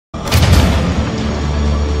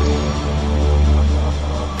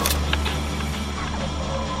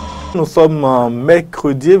Nous sommes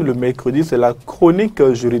mercredi, le mercredi c'est la chronique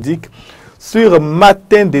juridique sur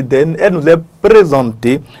Matin d'Éden. Elle nous est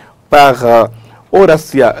présentée par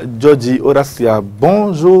Horacia DJODJI. Horacia,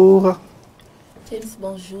 bonjour. James,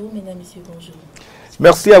 bonjour. Mesdames, Messieurs, bonjour.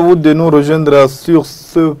 Merci à vous de nous rejoindre sur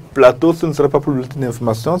ce plateau. Ce ne sera pas pour l'ultime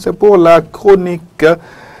information, c'est pour la chronique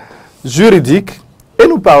juridique. Et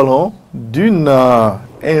nous parlons d'une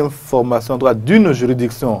information, d'une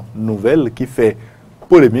juridiction nouvelle qui fait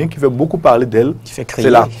polémique, qui fait beaucoup parler d'elle. C'est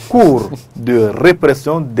la Cour de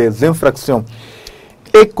répression des infractions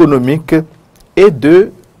économiques et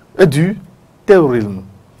du terrorisme.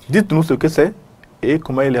 Dites-nous ce que c'est et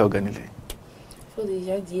comment elle est organisée. Il faut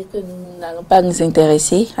déjà dire que nous n'allons pas nous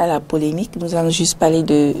intéresser à la polémique, nous allons juste parler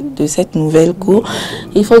de cette nouvelle cour.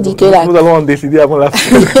 Il faut dire que nous avons décidé avant la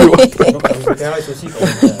fin.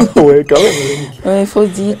 Oui, quand même. Il faut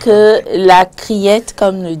dire que la CHRIET,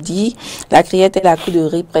 comme le dit, la CHRIET est la Cour de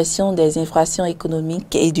répression des infractions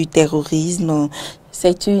économiques et du terrorisme.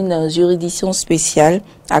 C'est une juridiction spéciale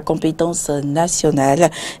à compétence nationale.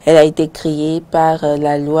 Elle a été créée par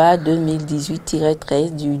la loi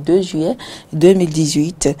 2018-13 du 2 juillet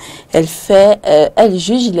 2018. Elle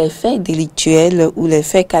juge les faits délictuels ou les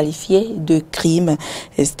faits qualifiés de crimes,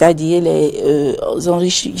 c'est-à-dire les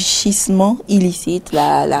enrichissements illicites,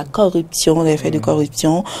 la corruption, les faits de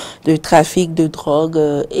corruption, de trafic de drogue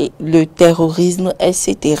et le terrorisme,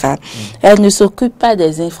 etc. Elle ne s'occupe pas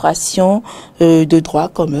des infractions de droit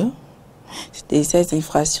commun. Ces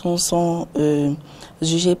infractions sont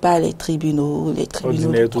jugées par les tribunaux.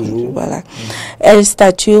 Toujours. Voilà. Elle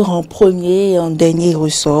stature en premier et en dernier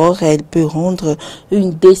ressort. Elle peut rendre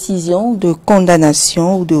une décision de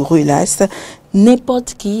condamnation ou de relace.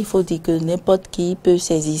 N'importe qui, il faut dire que n'importe qui peut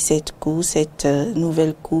saisir cette cour, cette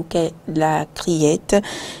nouvelle cour qu'est la CHRIET,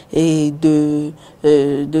 et de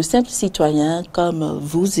simples citoyens comme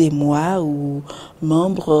vous et moi ou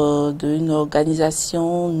membres d'une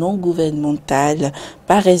organisation non gouvernementale.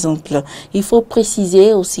 Par exemple, il faut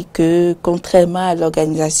préciser aussi que contrairement à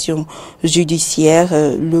l'organisation judiciaire,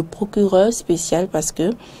 le procureur spécial, parce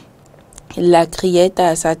que la CHRIET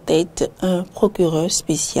a à sa tête un procureur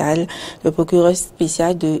spécial. Le procureur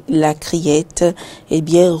spécial de la CHRIET,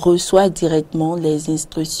 reçoit directement les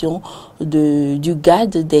instructions du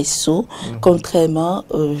garde des Sceaux, contrairement,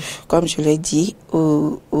 comme je l'ai dit,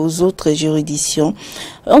 aux autres juridictions.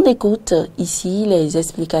 On écoute ici les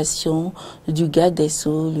explications du garde des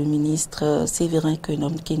Sceaux, le ministre Séverin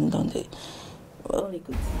Quenom, qui nous donne on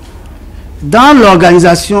écoute. Dans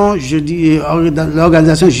l'organisation judiciaire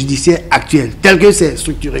actuelle, telle que c'est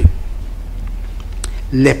structuré,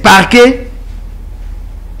 les parquets,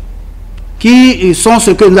 qui sont ce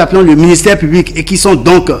que nous appelons le ministère public et qui sont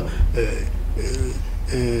donc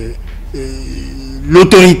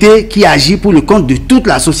l'autorité qui agit pour le compte de toute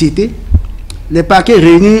la société, les parquets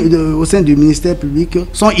réunis au sein du ministère public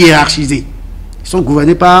sont hiérarchisés. Ils sont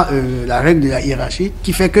gouvernés par la règle de la hiérarchie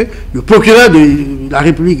qui fait que le procureur de la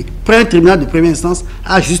République près un tribunal de première instance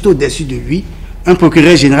a juste au-dessus de lui un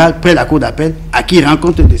procureur général près la cour d'appel à qui il rend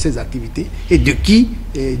compte de ses activités et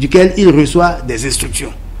duquel il reçoit des instructions.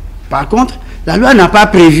 Par contre, la loi n'a pas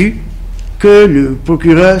prévu que le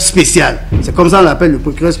procureur spécial, c'est comme ça on l'appelle le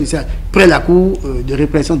procureur spécial, près la cour de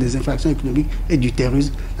répression des infractions économiques et du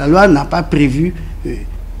terrorisme, la loi n'a pas prévu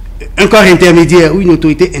un corps intermédiaire ou une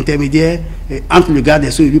autorité intermédiaire entre le garde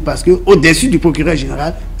des Sceaux et lui, parce qu'au-dessus du procureur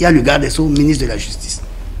général, il y a le garde des Sceaux, ministre de la Justice.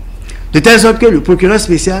 De telle sorte que le procureur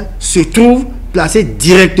spécial se trouve placé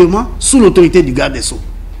directement sous l'autorité du garde des Sceaux.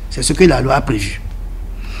 C'est ce que la loi a prévu.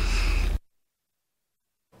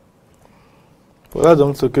 Voilà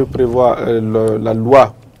donc ce que prévoit la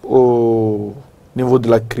loi au niveau de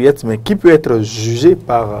la CHRIET, mais qui peut être jugé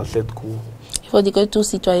par cette cour? Il faut dire que tout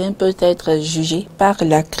citoyen peut être jugé par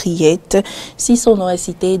la CHRIET si son nom est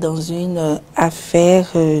cité dans une affaire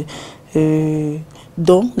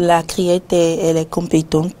dont la CHRIET elle est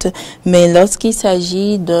compétente. Mais lorsqu'il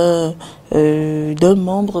s'agit d'un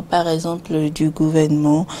membre, par exemple, du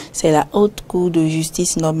gouvernement, c'est la haute cour de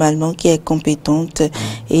justice normalement qui est compétente.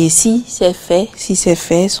 Et si ces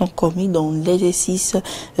faits sont commis dans l'exercice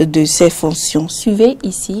de ses fonctions. Suivez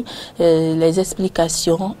ici les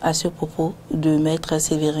explications à ce propos de Maître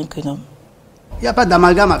Séverin Quenom. Il n'y a pas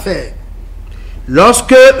d'amalgame à faire.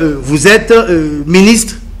 Lorsque vous êtes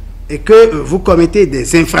ministre et que vous commettez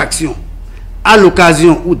des infractions à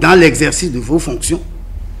l'occasion ou dans l'exercice de vos fonctions,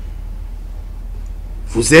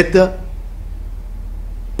 vous êtes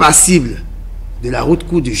passible de la haute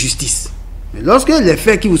cour de justice. Mais lorsque les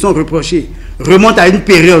faits qui vous sont reprochés remontent à une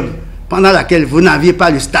période pendant laquelle vous n'aviez pas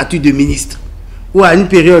le statut de ministre, ou à une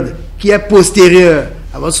période qui est postérieure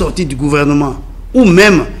à votre sortie du gouvernement, ou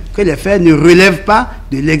même que les faits ne relèvent pas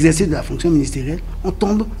de l'exercice de la fonction ministérielle, on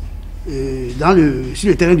tombe sur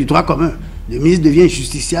le terrain du droit commun. Le ministre devient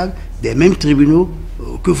justiciable des mêmes tribunaux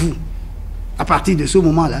que vous. À partir de ce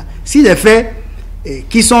moment-là, si les faits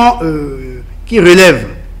qui relèvent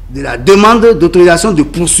de la demande d'autorisation de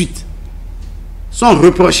poursuite sont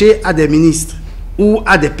reprochés à des ministres ou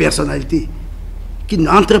à des personnalités qui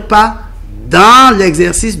n'entrent pas dans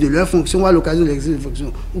l'exercice de leur fonction ou à l'occasion de l'exercice de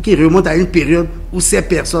fonction, ou qui remontent à une période où ces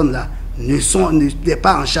personnes-là n'étaient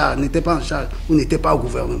pas en charge ou n'étaient pas au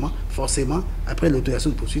gouvernement, forcément, après l'autorisation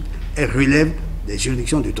de poursuite, elles relèvent des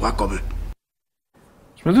juridictions de droit commun.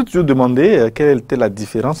 Je me suis toujours demandé quelle était la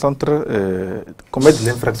différence entre commettre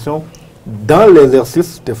l'infraction dans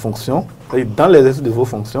l'exercice des fonctions, dans l'exercice de vos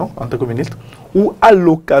fonctions en tant que ministre, ou à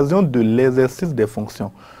l'occasion de l'exercice des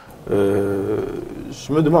fonctions.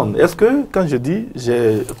 Je me demande, est-ce que quand je dis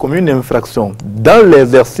j'ai commis une infraction dans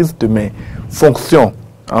l'exercice de mes fonctions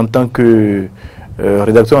en tant que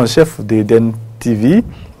rédacteur en chef de DNTV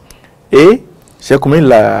et j'ai commis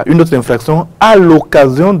une autre infraction à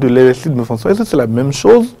l'occasion de l'exercice de mes fonctions, est-ce que c'est la même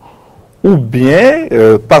chose? Ou bien,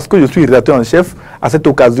 parce que je suis rédacteur en chef, à cette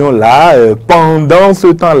occasion-là, pendant ce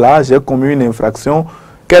temps-là, j'ai commis une infraction,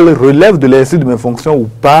 qu'elle relève de l'exercice de mes fonctions ou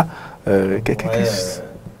pas.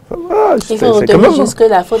 Il faut retenir juste que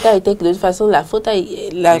la faute a été, de toute façon, la faute a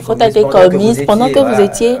été commise pendant que vous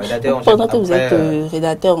étiez,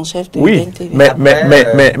 rédacteur en chef de DNTV. Mais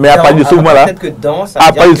à partir de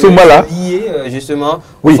ce moment-là, justement,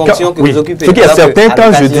 oui, fonctions que vous occupez. Ce qui est certain,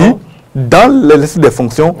 quand je dis dans l'exercice des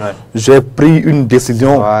fonctions, j'ai pris une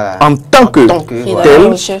décision en tant que tel,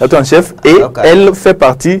 en chef, et elle fait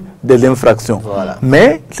partie des infractions.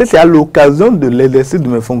 Mais c'est à l'occasion de l'exercice de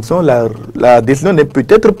mes fonctions, la décision n'est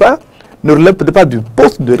peut-être pas, ne relève peut-être pas du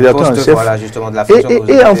poste de rédacteur en chef.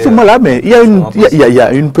 Et en ce moment-là, mais il y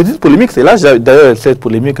a une petite polémique, c'est là, d'ailleurs, cette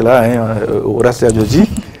polémique-là, Horacia JURIDIQUE,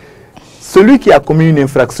 celui qui a commis une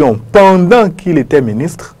infraction pendant qu'il était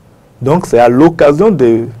ministre, donc c'est à l'occasion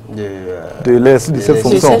de l'exercice de cette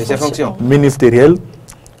fonction ministérielle.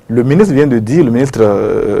 Le ministre vient de dire, le ministre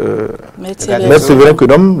Maître Séverin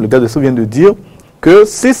Quenom, le garde des Sceaux vient de dire que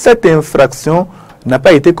si cette infraction n'a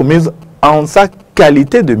pas été commise en sa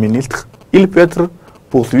qualité de ministre, il peut être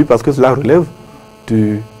poursuivi parce que cela relève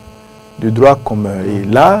du droit commun. Et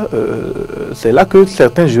là, c'est là que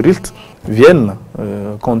certains juristes viennent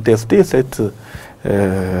contester cette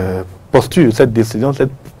posture, cette décision, cette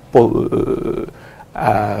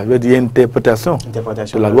interprétation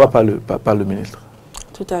de la loi par le ministre.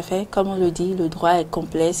 Tout à fait. Comme on le dit, le droit est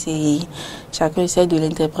complexe et chacun essaie de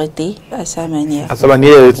l'interpréter à sa manière. À sa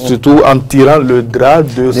manière, surtout en tirant le drap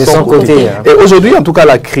de son côté. Et aujourd'hui, en tout cas,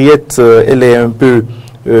 la criette, elle est un peu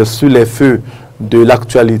sur les feux de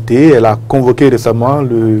l'actualité. Elle a convoqué récemment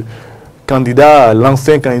l'ancien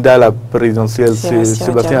candidat à la présidentielle,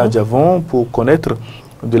 Sébastien Adjavon, pour connaître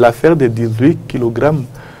de l'affaire des 18 kg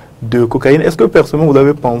de cocaïne. Est-ce que personnellement vous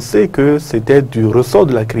avez pensé que c'était du ressort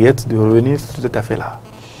de la criette de revenir sur cette affaire-là?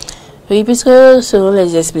 Oui, puisque selon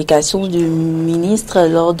les explications du ministre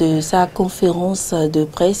lors de sa conférence de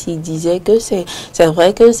presse, il disait que c'est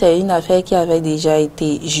vrai que c'est une affaire qui avait déjà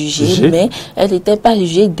été jugée, mais elle n'était pas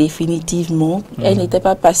jugée définitivement, elle n'était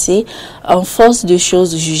pas passée en force de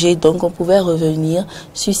choses jugées, donc on pouvait revenir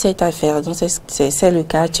sur cette affaire. Donc c'est le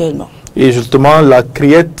cas actuellement. Et justement, la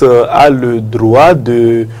criette a le droit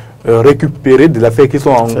de récupérer des affaires qui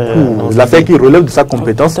sont en cours, des affaires qui relèvent de sa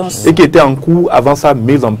compétence et qui étaient en cours avant sa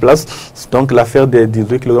mise en place. Donc l'affaire des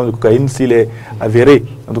 18 kg de cocaïne, s'il est avéré,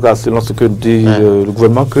 en tout cas selon ce que dit le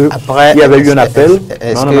gouvernement, qu'il y avait eu un appel,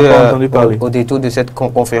 on n'en a pas entendu parler. Au détour de cette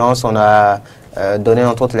conférence, on a donné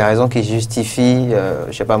entre autres les raisons qui justifient, je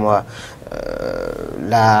ne sais pas moi,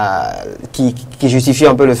 qui justifie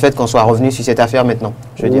un peu le fait qu'on soit revenu sur cette affaire maintenant,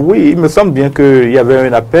 je veux dire. Oui, il me semble bien qu'il y avait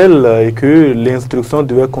un appel et que l'instruction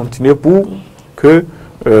devait continuer pour que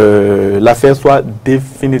l'affaire soit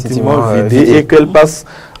définitivement vidée et qu'elle passe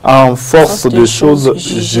en force de choses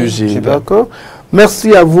jugées. D'accord.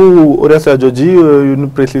 Merci à vous, Horacia JURIDIQUE. Une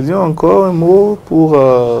précision encore, un mot pour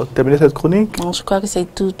terminer cette chronique? Bon, je crois que c'est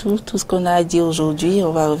tout ce qu'on a à dire aujourd'hui.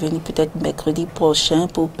 On va revenir peut-être mercredi prochain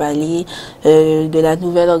pour parler de la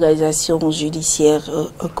nouvelle organisation judiciaire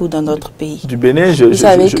en cours dans notre pays. Du Bénin, vous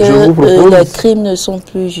savez que les crimes ne sont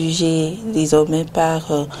plus jugés désormais par...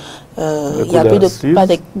 il n'y a plus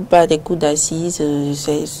pas des coups d'assises.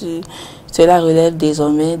 Cela relève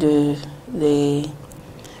désormais de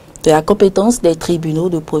la compétence des tribunaux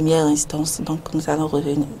de première instance. Donc, nous allons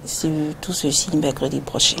revenir sur tout ceci mercredi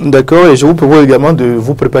prochain. D'accord, et je vous propose également de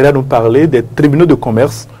vous préparer à nous parler des tribunaux de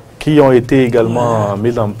commerce qui ont été également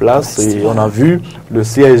mis en place et on a vu le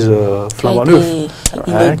siège flambant neuf.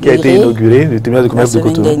 qui a été inauguré, le tribunal de commerce de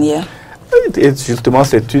Cotonou. Dernière. Et justement,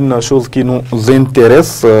 c'est une chose qui nous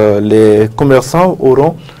intéresse. Les commerçants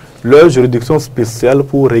auront leur juridiction spéciale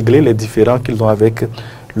pour régler les différends qu'ils ont avec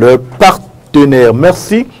leurs partenaires.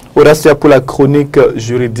 Merci Horacia pour la chronique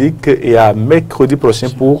juridique et à mercredi prochain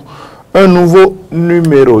pour un nouveau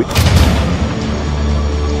numéro.